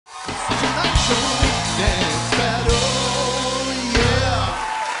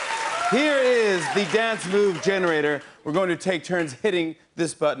the dance move generator. We're going to take turns hitting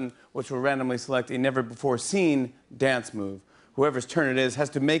this button, which will randomly select a never-before-seen dance move. Whoever's turn it is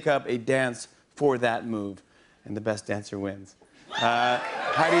has to make up a dance for that move, and the best dancer wins.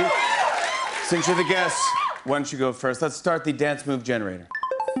 Heidi, since you're the guest, why don't you go first? Let's start the dance move generator.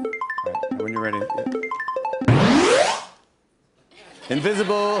 All right, when you're ready.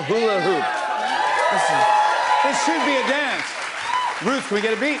 Invisible hula hoop. This should be a dance. Ruth, can we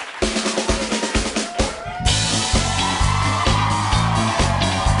get a beat?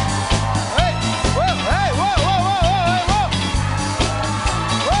 Hey, whoa, hey, whoa, whoa, whoa, whoa,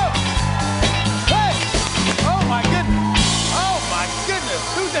 whoa, whoa. Hey, oh my goodness,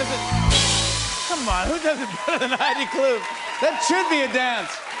 who does it? Come on, who does it better than Heidi Klum? That should be a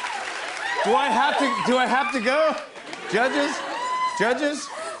dance. Do I have to go? Judges? Judges?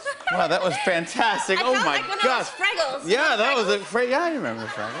 Wow, that was fantastic. Oh my gosh. Fraggles. Yeah, that was a yeah, I remember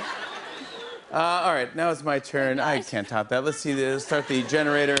Fraggles. All right, now it's my turn. I can't top that. Let's see this. Start the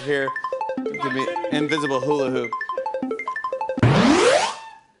generator here. Give me invisible hula hoop. How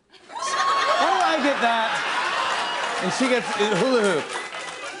do I get that? And she gets hula hoop.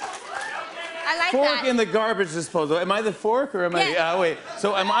 I like Fork that. in the garbage disposal. Am I the fork or am I? Wait.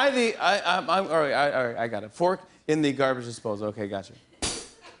 So am I the? I'm all right. All right. I got it. Fork in the garbage disposal. Okay, gotcha.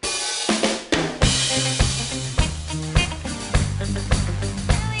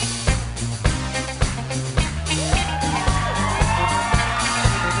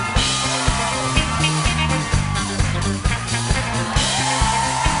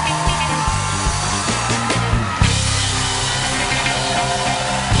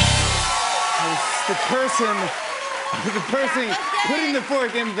 The person putting the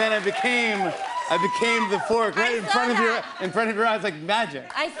fork in, then I became the fork right in front of your eyes like magic.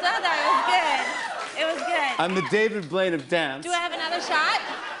 I saw that. It was good. It was good. I'm the David Blaine of dance. Do I have another shot?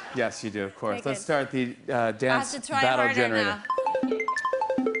 Yes, you do, of course. Okay, Let's start the dance battle generator. Now.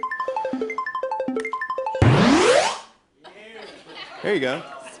 There you go.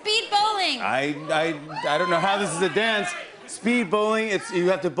 Speed bowling. I don't know how this is a dance. Speed bowling. You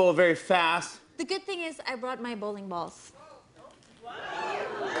have to bowl very fast. The good thing is I brought my bowling balls.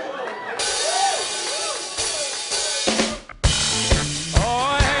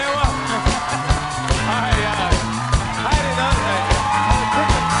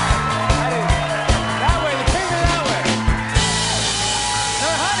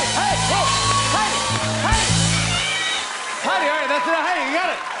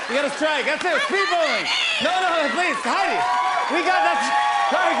 You got a strike. That's it. Speed bowling. No, please, Heidi. We got that.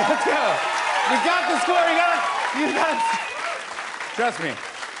 Sorry, let's go. We got the score. You got it. Trust me.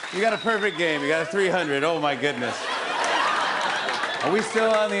 You got a perfect game. You got a 300. Oh my goodness. Are we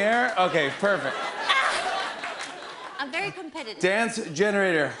still on the air? Okay, perfect. I'm very competitive. Dance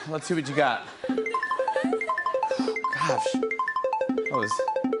generator. Let's see what you got. Gosh. That was.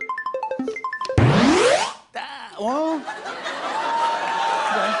 Well.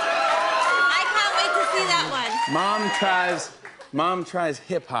 I can't wait to see that one. Mom tries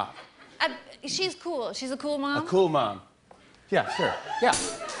hip hop. She's cool. She's a cool mom. A cool mom. Yeah, sure. Yeah.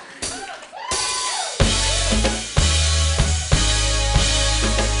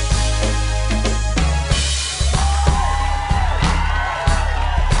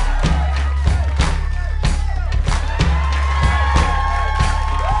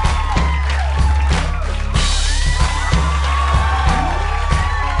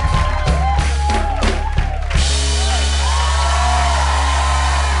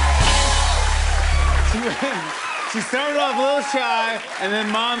 She started off a little shy, and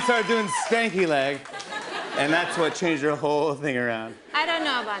then Mom started doing stanky leg, and that's what changed her whole thing around. I don't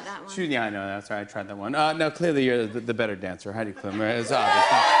know about that one. Yeah, I know. That's right. I tried that one. No, clearly you're the better dancer, Heidi Klum. Right? It's obvious.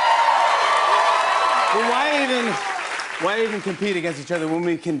 Well, why even compete against each other when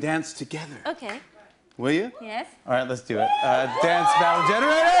we can dance together? Okay. Will you? Yes. All right, let's do it. Dance battle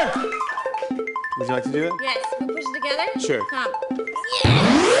generator. Would you like to do it? Yes. We push it together. Sure. Come.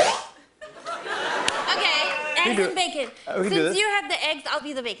 Yeah. Okay. Eggs and bacon. Since you have the eggs, I'll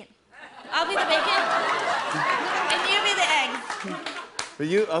be the bacon. I'll be the bacon, and you be the eggs. But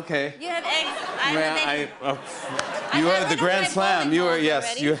you, okay. You have eggs. I'm the bacon. You are the Grand Slam. You are,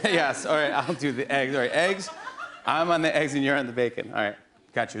 yes. Yes. All right, I'll do the eggs. All right, eggs. I'm on the eggs and you're on the bacon. All right,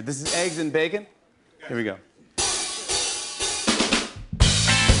 got you. This is eggs and bacon. Here we go.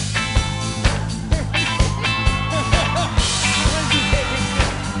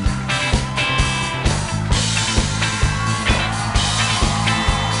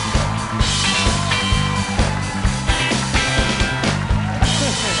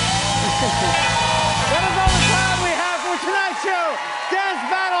 That is all the time we have for tonight's show. Dance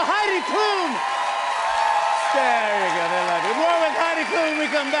battle, Heidi Klum There you go. They love you. More with Heidi Klum when we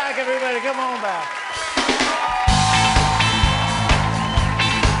come back, everybody. Come on back.